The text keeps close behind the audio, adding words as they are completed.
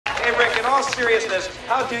all seriousness,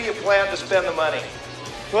 how do you plan to spend the money?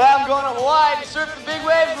 Well, I'm going to Hawaii to surf the big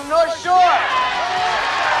waves from North Shore.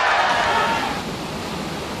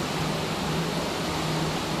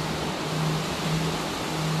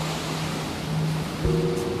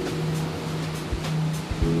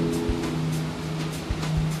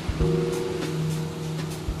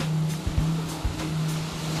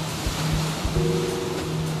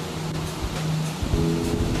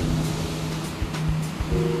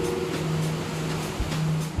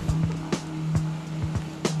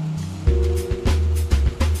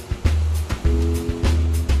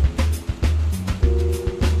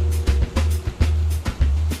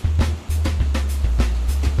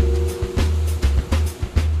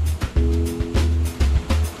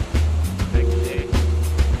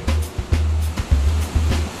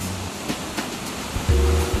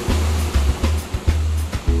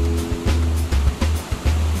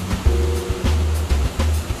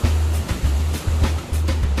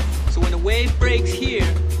 Wave breaks here,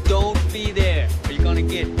 don't be there, or you're gonna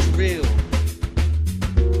get drilled.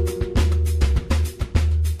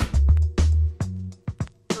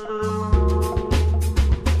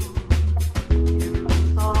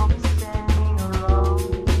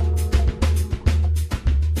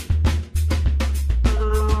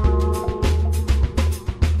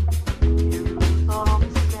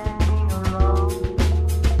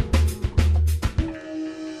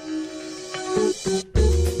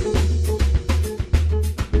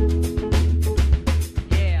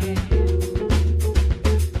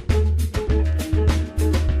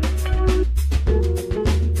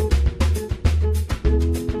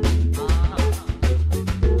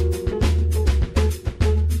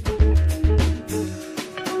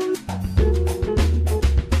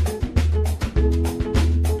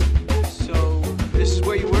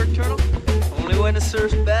 When the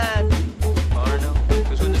surf's bad, or no,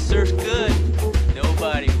 because when the surf's good,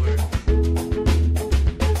 nobody works.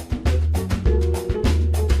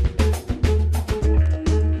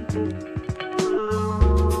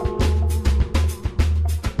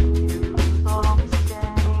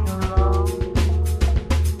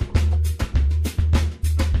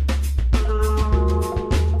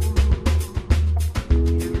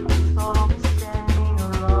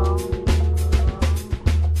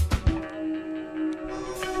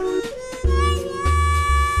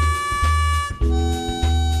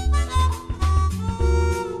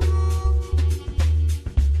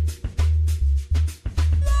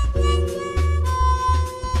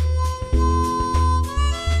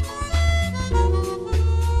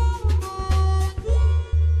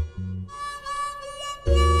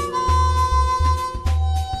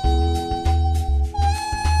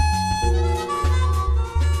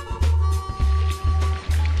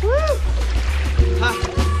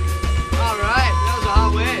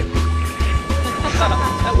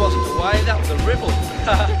 That wasn't a wave, that was a ripple.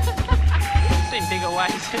 Seen bigger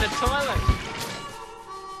waves in a toilet.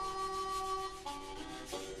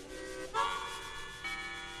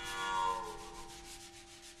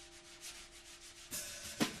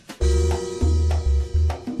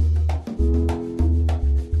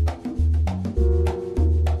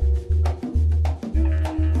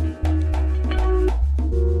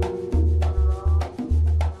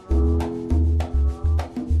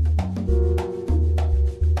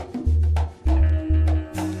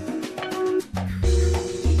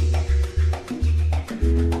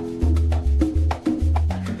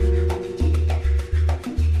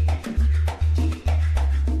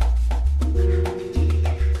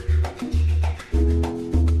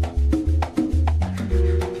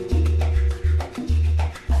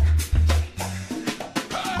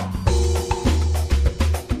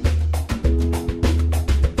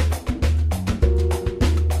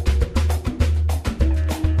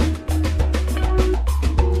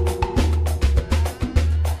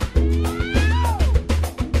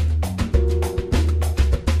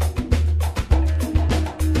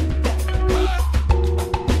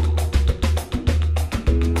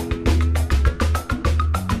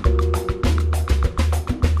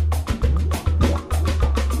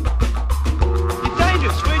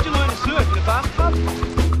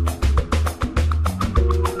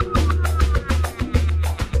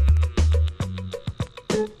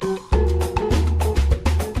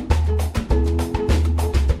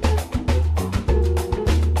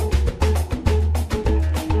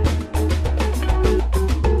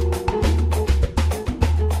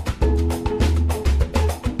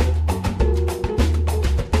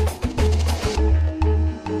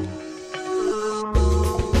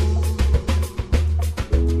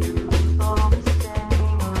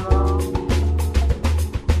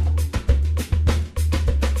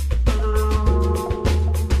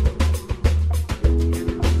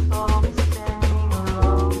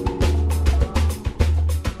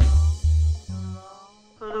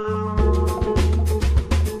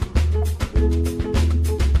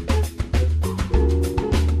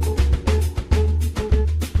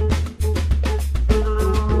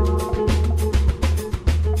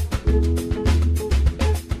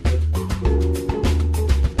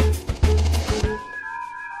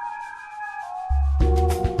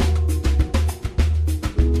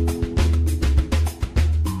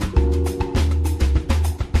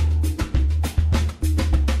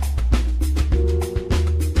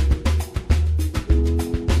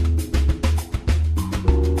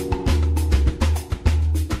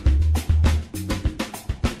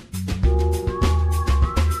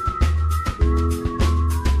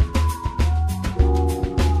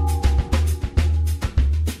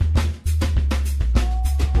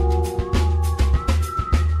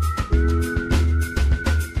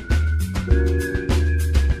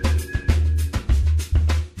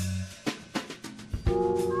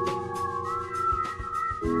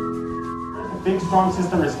 storm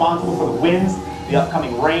system responsible for the winds, the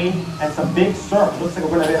upcoming rain, and some big surf. It looks like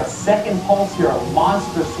we're going to get a second pulse here of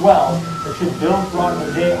monster swells that should build throughout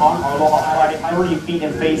the day on our Aloha Friday. 30 feet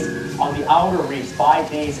in face on the outer reefs by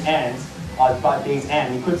day's end.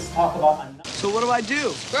 We could talk about another. So what do I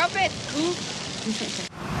do? Grub it.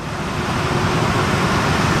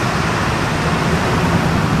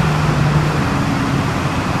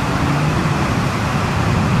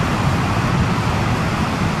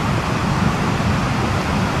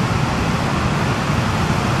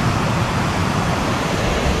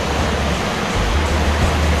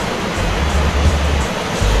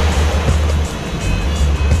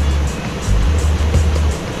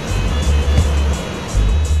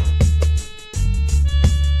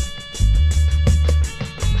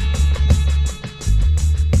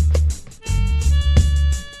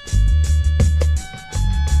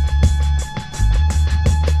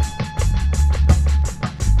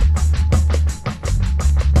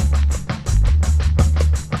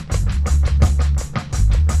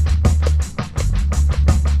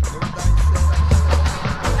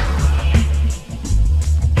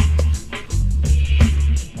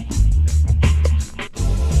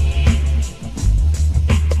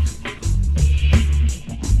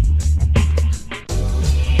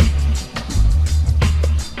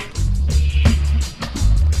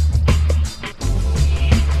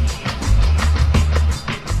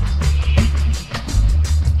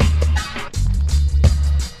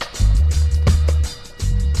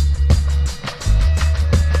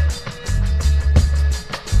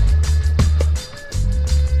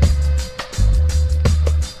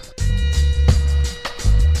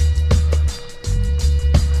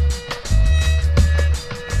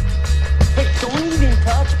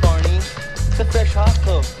 Fresh hot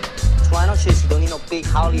coat. Flannel shirts, you don't need no big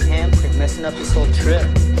Howley handprint messing up this whole trip.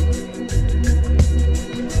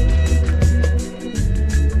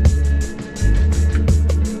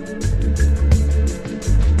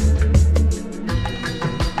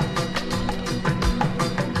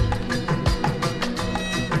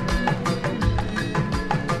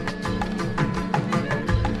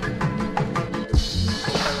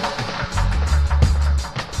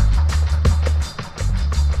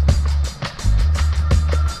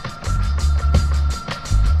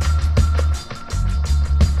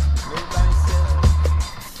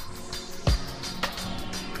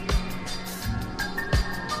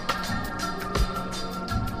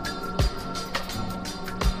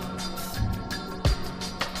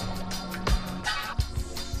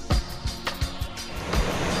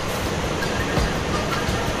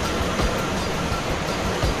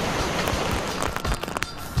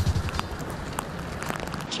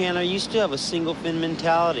 Chandler, you still have a single fin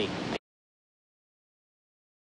mentality.